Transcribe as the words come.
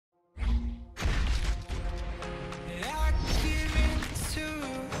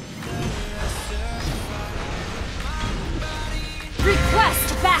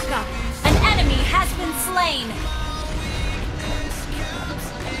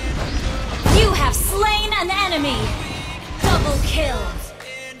enemy. Double kill.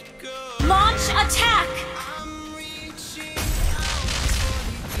 Launch attack.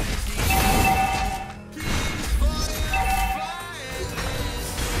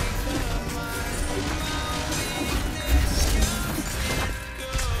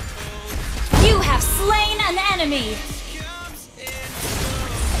 You have slain an enemy.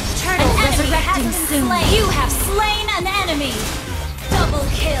 Turtle resurrecting soon. You have slain an enemy. Double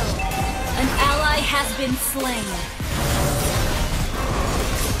kill. An ally has been slain.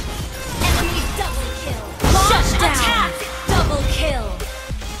 Enemy double kill. Launch attack. Double kill.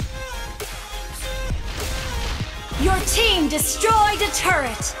 Your team destroyed a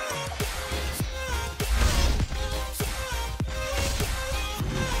turret.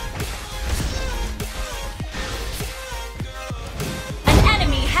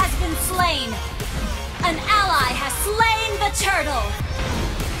 Slain. An ally has slain the turtle.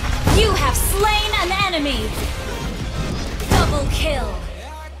 You have slain an enemy. Double kill.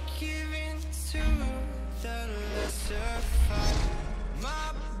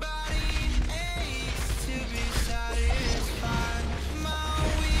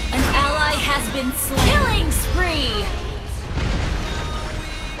 An ally has been slain. Killing spree.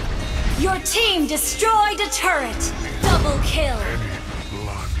 Your team destroyed a turret. Double kill.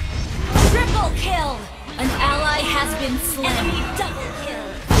 Triple kill! An ally has been slain. Enemy double kill.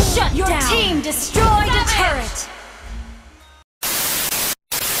 Shut Your down. Team destroyed a turret.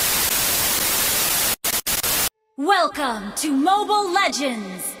 Welcome to Mobile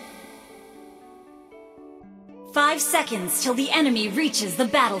Legends! 5 seconds till the enemy reaches the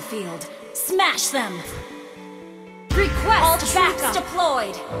battlefield. Smash them! Request all troops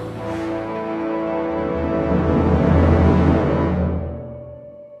deployed!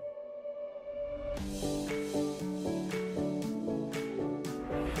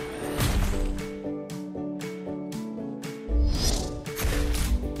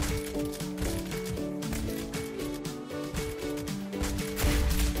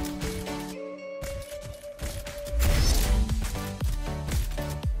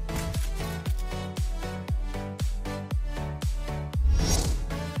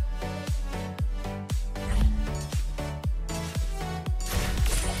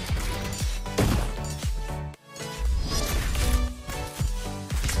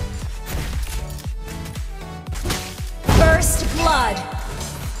 First blood.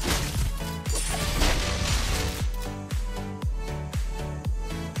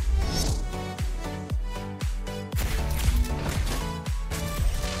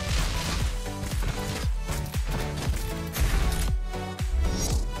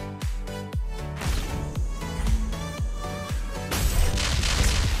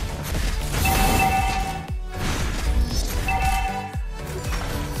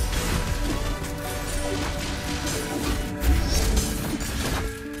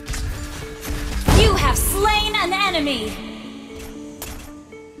 Slain an enemy!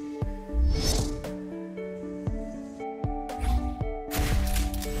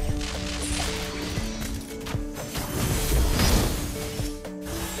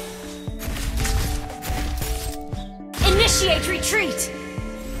 Initiate retreat!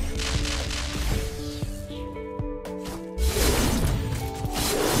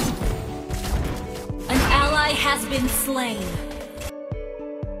 An ally has been slain.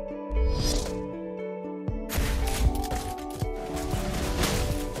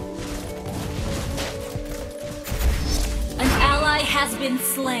 Has been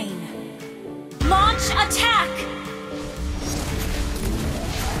slain. Launch attack!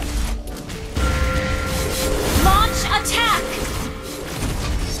 Launch attack!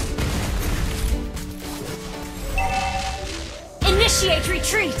 Initiate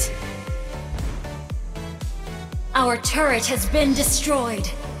retreat! Our turret has been destroyed.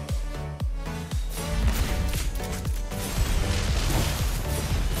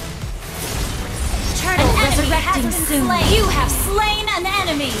 Resurrecting soon. You have slain an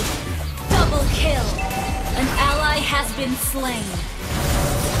enemy. Double kill. An ally has been slain.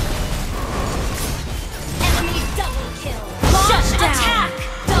 Enemy double kill. Launch attack.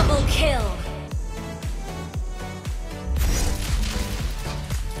 Double kill.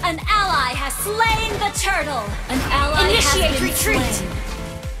 An ally has slain the turtle. An ally Initiate has been retreat. Slain.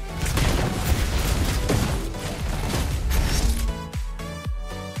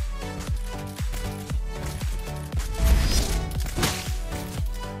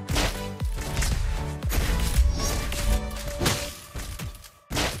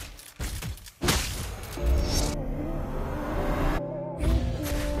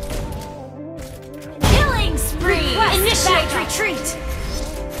 Initiate retreat!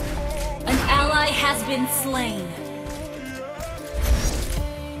 An ally has been slain.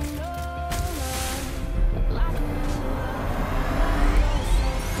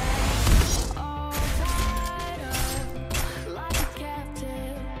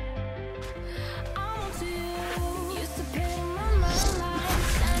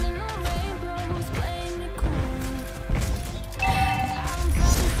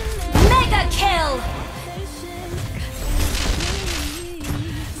 Mega kill!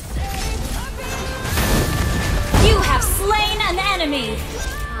 You have slain an enemy!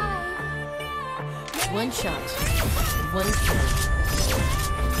 One shot, one kill.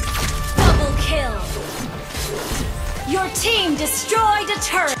 Double kill! Your team destroyed a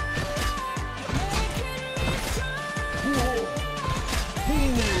turret!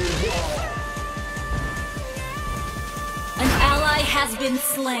 An ally has been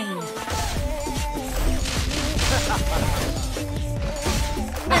slain.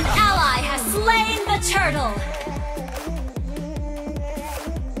 An ally has slain the turtle!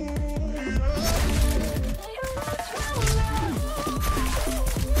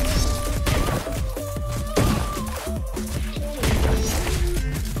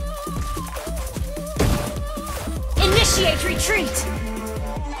 Initiate retreat!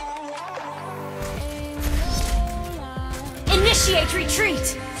 Initiate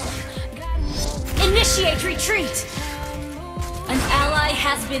retreat! Initiate retreat! An ally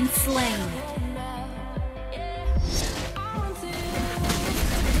has been slain.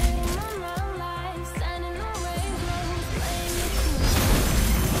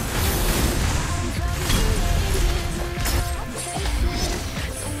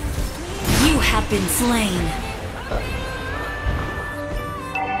 You have been slain.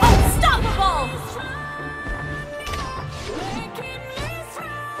 Unstoppable!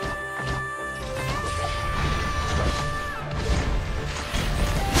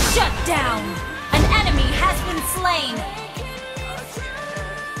 Shut down! An enemy has been slain!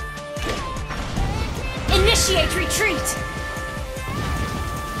 Initiate retreat!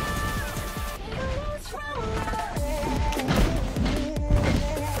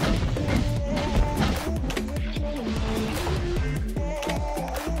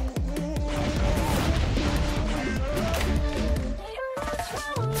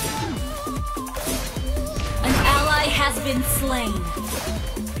 An ally has been slain.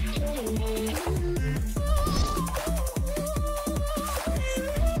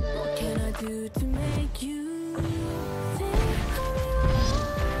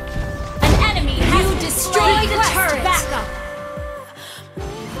 Destroy the turret! Backup!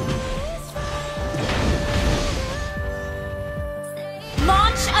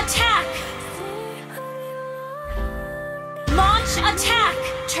 Launch attack! Launch attack!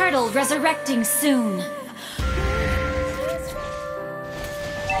 Turtle resurrecting soon.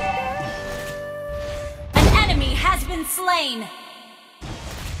 An enemy has been slain.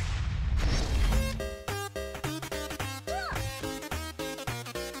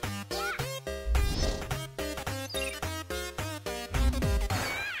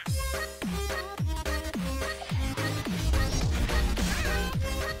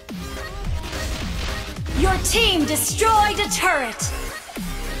 Your team destroyed a turret!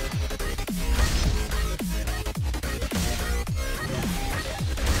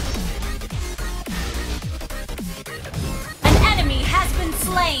 An enemy has been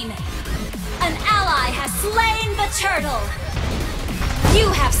slain! An ally has slain the turtle! You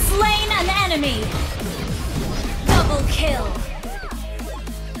have slain an enemy! Double kill!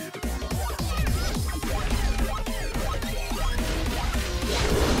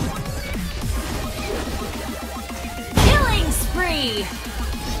 Spree!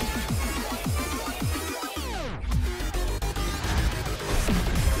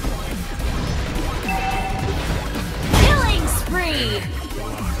 Killing spree!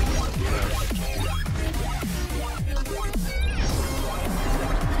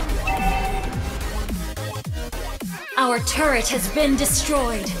 Our turret has been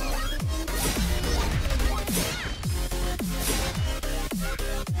destroyed.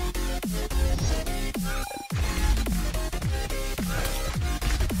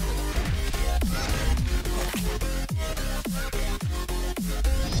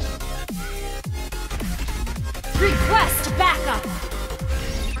 Request backup!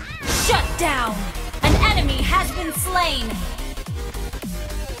 Shut down! An enemy has been slain!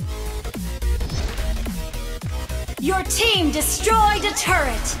 Your team destroyed a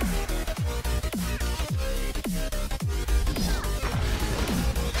turret!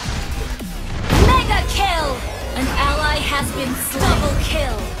 Mega kill! An ally has been slain. Double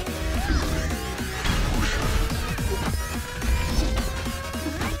kill!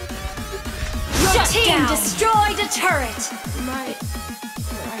 team destroyed a turret. My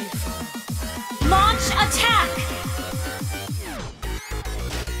rifle. Launch attack.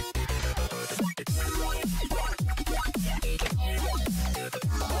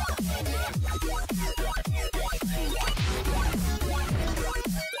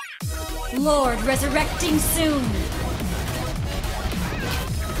 Lord resurrecting soon.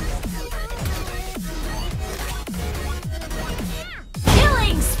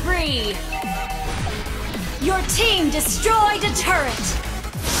 Killing spree. Your team destroyed a turret.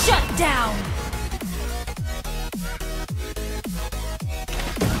 Shut down.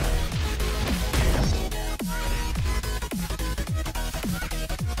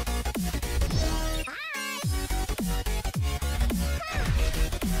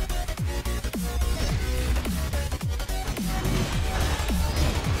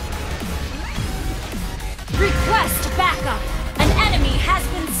 Request backup! An enemy has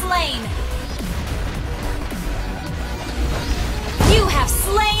been slain! You have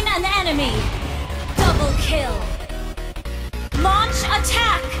slain an enemy! Double kill! Launch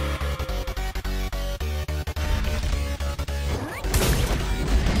attack!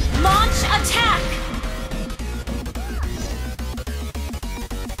 Launch attack!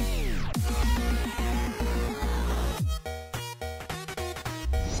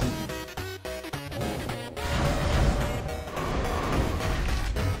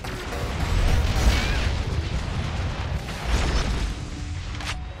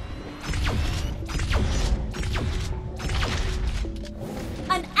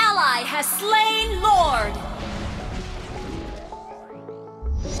 An ally has slain Lord!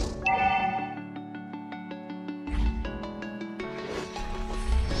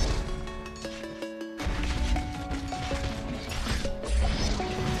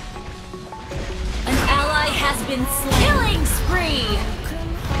 An ally has been slain. Killing spree!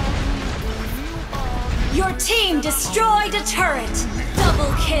 Your team destroyed a turret!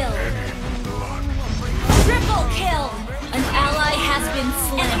 Double kill! Triple kill! An ally has been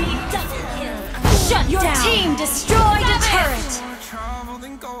slain. Enemy double kill. Shut Your down. Your team destroyed a turret.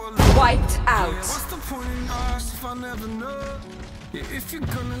 Wiped out. What's the point in us if I never know? If you're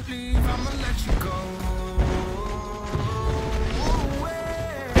gonna leave, I'ma let you go.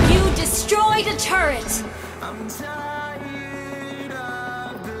 You destroyed a turret. I'm tired.